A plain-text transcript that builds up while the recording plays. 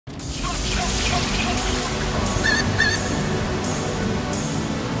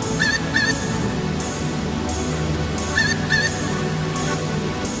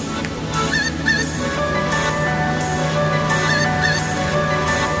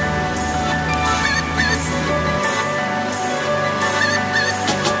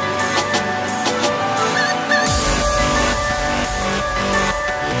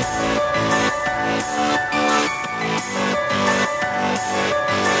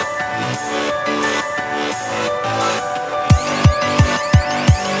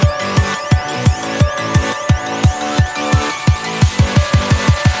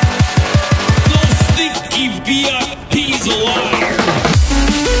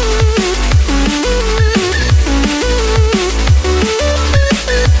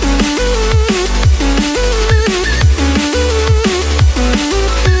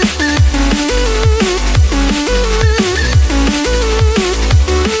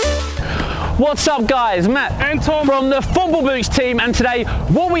What's up guys, Matt and Tom from the Football Boots team, and today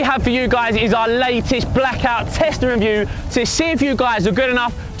what we have for you guys is our latest Blackout test and review to see if you guys are good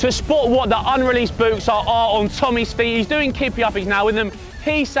enough to spot what the unreleased boots are on Tommy's feet. He's doing keepy uppies now with them.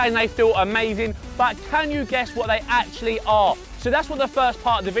 He's saying they feel amazing, but can you guess what they actually are? So that's what the first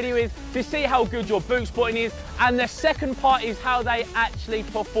part of the video is, to see how good your boot spotting is, and the second part is how they actually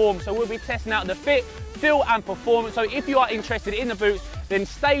perform. So we'll be testing out the fit, feel and performance. So if you are interested in the boots, then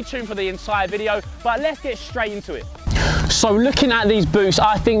stay tuned for the entire video, but let's get straight into it. So looking at these boots,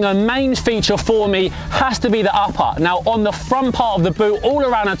 I think the main feature for me has to be the upper. Now on the front part of the boot, all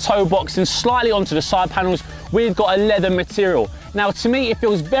around the toe box and slightly onto the side panels, we've got a leather material. Now to me, it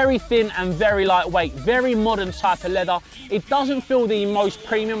feels very thin and very lightweight, very modern type of leather. It doesn't feel the most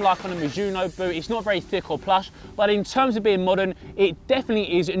premium like on a Mizuno boot. It's not very thick or plush, but in terms of being modern, it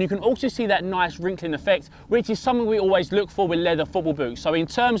definitely is. And you can also see that nice wrinkling effect, which is something we always look for with leather football boots. So in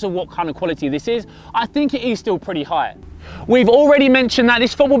terms of what kind of quality this is, I think it is still pretty high. We've already mentioned that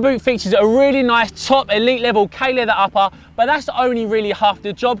this football boot features a really nice top elite level K-leather upper, but that's only really half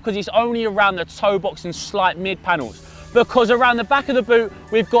the job because it's only around the toe box and slight mid panels. Because around the back of the boot,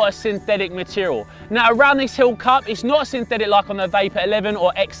 we've got a synthetic material. Now around this heel cup, it's not synthetic like on the Vapor 11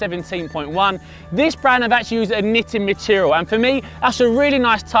 or X17.1. This brand have actually used a knitting material, and for me, that's a really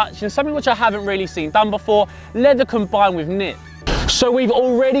nice touch and something which I haven't really seen done before, leather combined with knit. So we've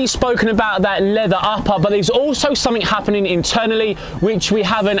already spoken about that leather upper, but there's also something happening internally which we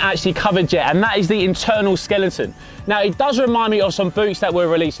haven't actually covered yet, and that is the internal skeleton. Now it does remind me of some boots that were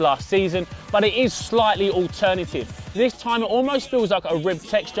released last season, but it is slightly alternative. This time it almost feels like a rib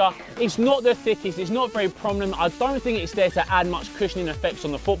texture. It's not the thickest, it's not very prominent. I don't think it's there to add much cushioning effects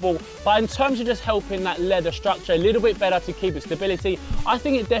on the football, but in terms of just helping that leather structure a little bit better to keep its stability, I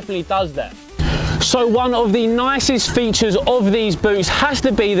think it definitely does that. So one of the nicest features of these boots has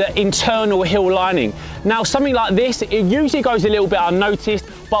to be the internal heel lining. Now something like this, it usually goes a little bit unnoticed,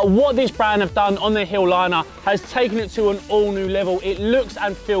 but what this brand have done on the heel liner has taken it to an all new level. It looks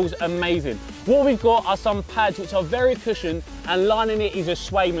and feels amazing. What we've got are some pads which are very cushioned, and lining it is a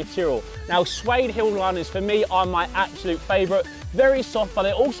suede material. Now suede heel liners for me are my absolute favourite. Very soft, but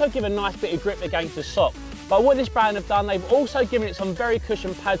they also give a nice bit of grip against the sock. But what this brand have done, they've also given it some very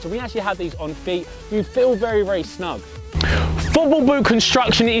cushioned pads, so when you actually have these on feet, you feel very, very snug. Football boot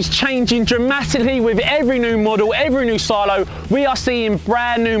construction is changing dramatically with every new model, every new silo. We are seeing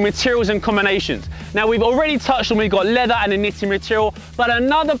brand new materials and combinations. Now we've already touched on, we've got leather and a knitting material, but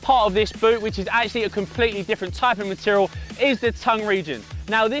another part of this boot, which is actually a completely different type of material, is the tongue region.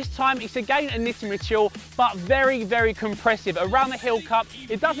 Now this time it's again a knitting material, but very, very compressive. Around the heel cup,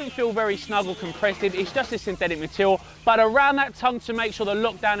 it doesn't feel very snug or compressive, it's just a synthetic material, but around that tongue, to make sure the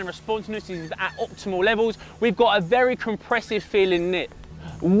lockdown and responsiveness is at optimal levels, we've got a very compressive feeling knit.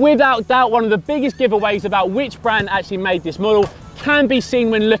 Without doubt, one of the biggest giveaways about which brand actually made this model can be seen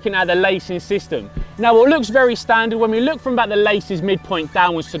when looking at the lacing system. Now what looks very standard, when we look from about the laces midpoint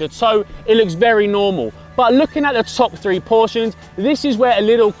downwards to the toe, it looks very normal. But looking at the top three portions, this is where a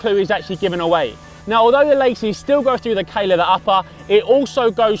little clue is actually given away. Now although the laces still go through the K-leather upper, it also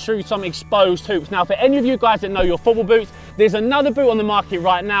goes through some exposed hoops. Now for any of you guys that know your football boots, there's another boot on the market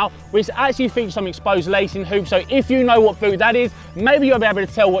right now which actually features some exposed lacing hoops, so if you know what boot that is, maybe you'll be able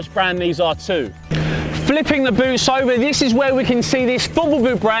to tell which brand these are too. Flipping the boots over, this is where we can see this football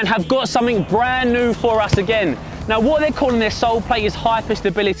boot brand have got something brand new for us again. Now what they're calling their sole plate is hyper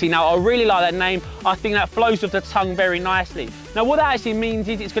stability. Now I really like that name. I think that flows with the tongue very nicely. Now what that actually means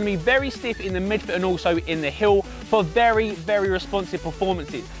is it's going to be very stiff in the midfoot and also in the heel for very, very responsive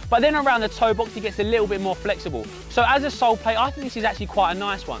performances. But then around the toe box, it gets a little bit more flexible. So as a sole plate, I think this is actually quite a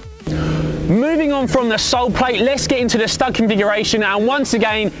nice one. Moving on from the sole plate, let's get into the stud configuration, and once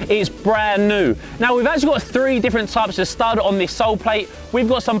again, it's brand new. Now we've actually got three different types of stud on this sole plate. We've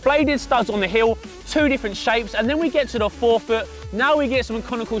got some bladed studs on the heel, two different shapes, and then we get to the forefoot. Now we get some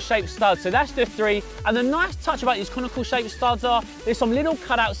conical shaped studs, so that's the three. And the nice touch about these conical shaped studs are, there's some little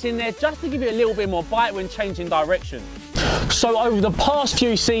cutouts in there just to give you a little bit more bite when changing direction. So over the past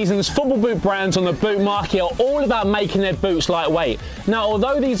few seasons, football boot brands on the boot market are all about making their boots lightweight. Now,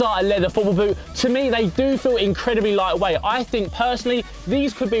 although these are a leather football boot, to me, they do feel incredibly lightweight. I think personally,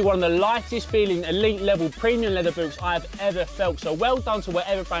 these could be one of the lightest feeling elite level premium leather boots I've ever felt. So well done to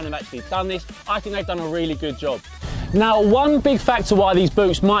whatever brand have actually done this. I think they've done a really good job. Now, one big factor why these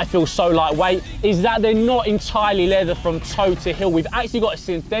boots might feel so lightweight is that they're not entirely leather from toe to heel. We've actually got a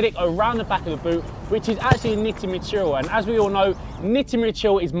synthetic around the back of the boot, which is actually a knitting material. And as we all know, knitting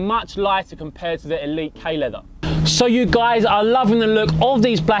material is much lighter compared to the elite K-leather. So you guys are loving the look of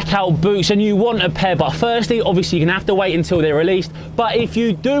these Blackout boots and you want a pair, but firstly, obviously you're gonna have to wait until they're released. But if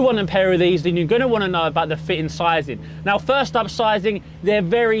you do want a pair of these, then you're gonna wanna know about the fit and sizing. Now, first up, sizing, they're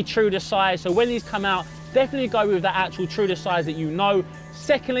very true to size. So when these come out, definitely go with the actual true to size that you know.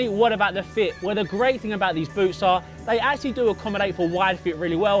 Secondly, what about the fit? Well, the great thing about these boots are they actually do accommodate for wide fit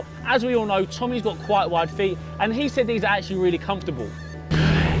really well. As we all know, Tommy's got quite wide feet and he said these are actually really comfortable.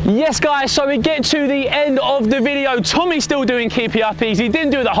 Yes guys, so we get to the end of the video. Tommy's still doing keepy uppies. He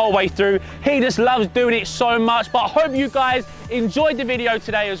didn't do it the whole way through. He just loves doing it so much. But I hope you guys enjoyed the video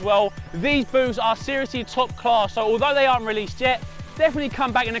today as well. These boots are seriously top class. So although they aren't released yet, definitely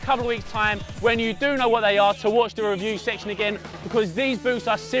come back in a couple of weeks time when you do know what they are to watch the review section again, because these boots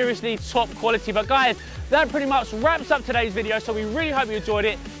are seriously top quality. But guys, that pretty much wraps up today's video. So we really hope you enjoyed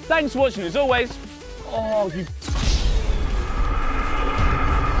it. Thanks for watching as always. Oh, you...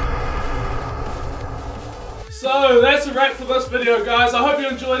 So that's a wrap for this video, guys. I hope you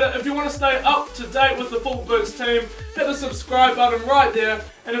enjoyed it. If you want to stay up to date with the Full Boots team, hit the subscribe button right there.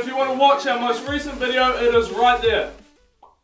 And if you want to watch our most recent video, it is right there.